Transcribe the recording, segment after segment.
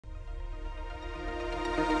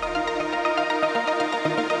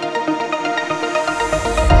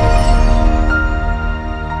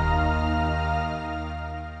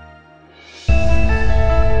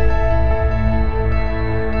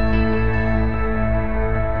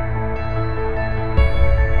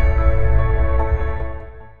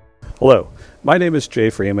Hello, my name is Jay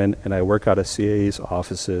Freeman and I work out of CAE's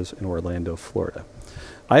offices in Orlando, Florida.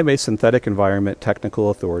 I am a synthetic environment technical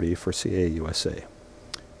authority for CAE USA.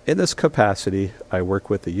 In this capacity, I work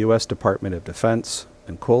with the U.S. Department of Defense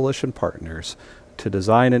and coalition partners to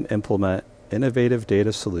design and implement innovative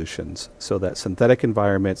data solutions so that synthetic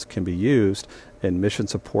environments can be used in mission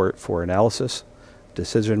support for analysis,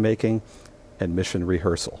 decision-making, and mission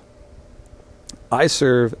rehearsal. I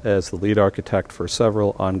serve as the lead architect for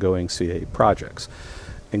several ongoing CAE projects,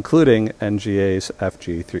 including NGA's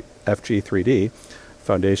FG3D,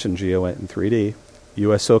 Foundation GeoInt in 3D,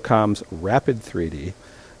 USOCOM's Rapid 3D,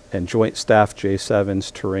 and Joint Staff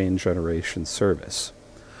J7's Terrain Generation Service.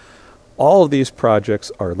 All of these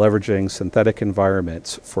projects are leveraging synthetic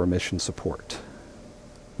environments for mission support.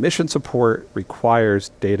 Mission support requires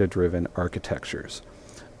data-driven architectures.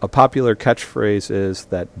 A popular catchphrase is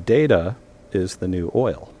that data is the new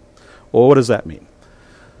oil. Well, what does that mean?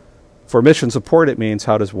 For mission support, it means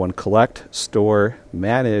how does one collect, store,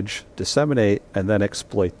 manage, disseminate, and then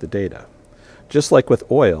exploit the data. Just like with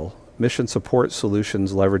oil, mission support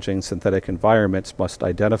solutions leveraging synthetic environments must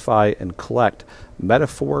identify and collect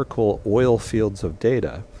metaphorical oil fields of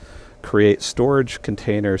data, create storage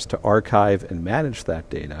containers to archive and manage that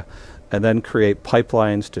data, and then create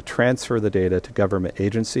pipelines to transfer the data to government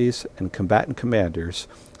agencies and combatant commanders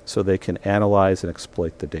so they can analyze and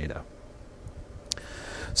exploit the data.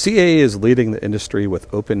 CAE is leading the industry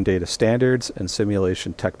with open data standards and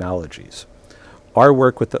simulation technologies. Our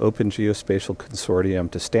work with the Open Geospatial Consortium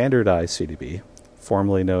to standardize CDB,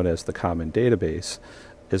 formerly known as the Common Database,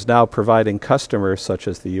 is now providing customers such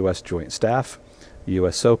as the U.S. Joint Staff,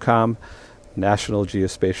 USOCOM, National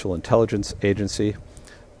Geospatial Intelligence Agency,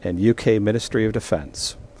 and UK Ministry of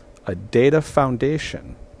Defense a data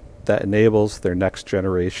foundation that enables their next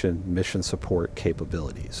generation mission support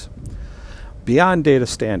capabilities. Beyond data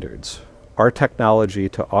standards, our technology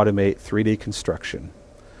to automate 3D construction,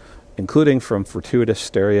 including from fortuitous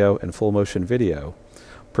stereo and full motion video,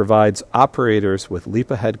 provides operators with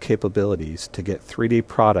leap-ahead capabilities to get 3D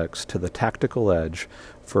products to the tactical edge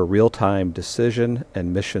for real-time decision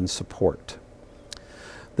and mission support.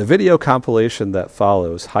 The video compilation that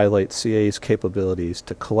follows highlights CAE's capabilities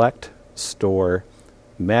to collect, store,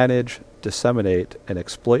 manage, disseminate, and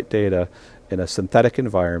exploit data in a synthetic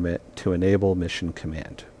environment to enable mission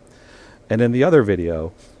command. And in the other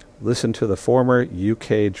video, listen to the former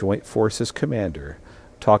UK Joint Forces commander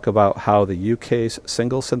talk about how the UK's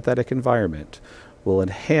single synthetic environment will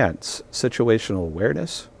enhance situational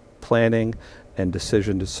awareness, planning, and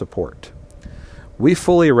decision support. We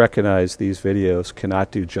fully recognize these videos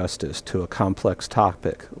cannot do justice to a complex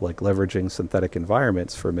topic like leveraging synthetic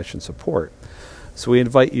environments for mission support, so we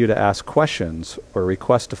invite you to ask questions or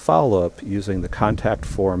request a follow-up using the contact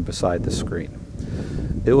form beside the screen.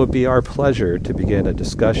 It would be our pleasure to begin a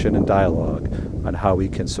discussion and dialogue on how we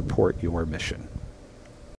can support your mission.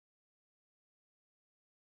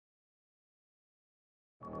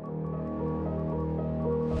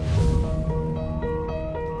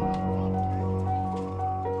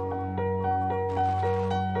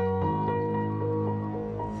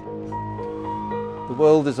 The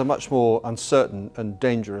world is a much more uncertain and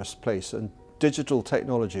dangerous place, and digital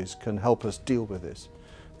technologies can help us deal with this.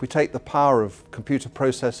 If we take the power of computer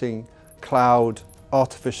processing, cloud,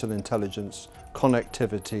 artificial intelligence,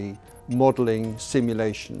 connectivity, modeling,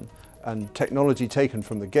 simulation, and technology taken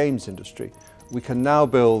from the games industry, we can now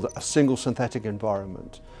build a single synthetic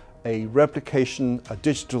environment, a replication, a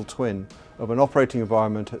digital twin of an operating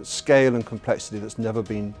environment at scale and complexity that's never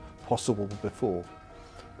been possible before.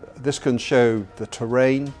 This can show the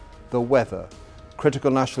terrain, the weather,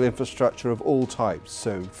 critical national infrastructure of all types,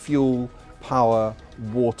 so fuel, power,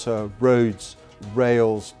 water, roads,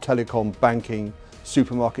 rails, telecom, banking,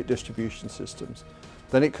 supermarket distribution systems.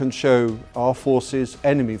 Then it can show our forces,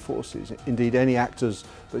 enemy forces, indeed any actors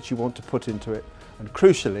that you want to put into it. And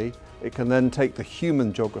crucially, it can then take the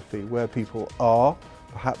human geography where people are,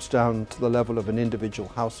 perhaps down to the level of an individual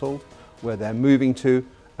household, where they're moving to,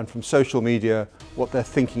 and from social media, what they're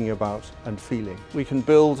thinking about and feeling. We can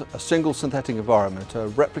build a single synthetic environment, a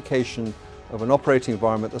replication of an operating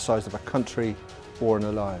environment the size of a country or an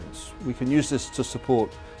alliance. We can use this to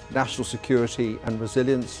support national security and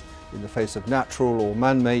resilience in the face of natural or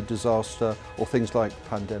man-made disaster or things like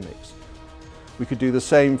pandemics. We could do the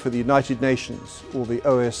same for the United Nations or the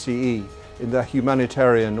OSCE in their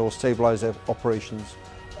humanitarian or stabilizing operations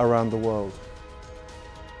around the world.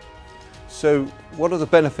 So what are the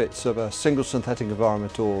benefits of a single synthetic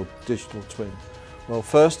environment or digital twin? Well,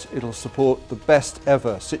 first, it'll support the best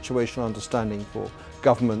ever situational understanding for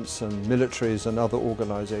governments and militaries and other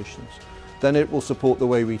organizations. Then it will support the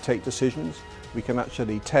way we take decisions. We can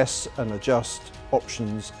actually test and adjust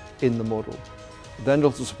options in the model. Then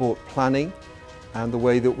it'll support planning and the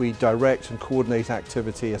way that we direct and coordinate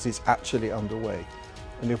activity as it's actually underway.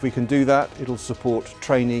 And if we can do that, it'll support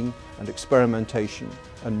training and experimentation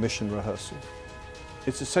and mission rehearsal.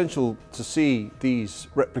 It's essential to see these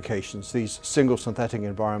replications, these single synthetic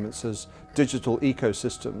environments, as digital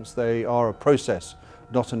ecosystems. They are a process,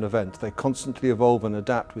 not an event. They constantly evolve and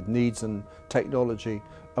adapt with needs and technology,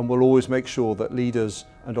 and will always make sure that leaders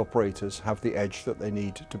and operators have the edge that they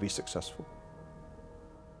need to be successful.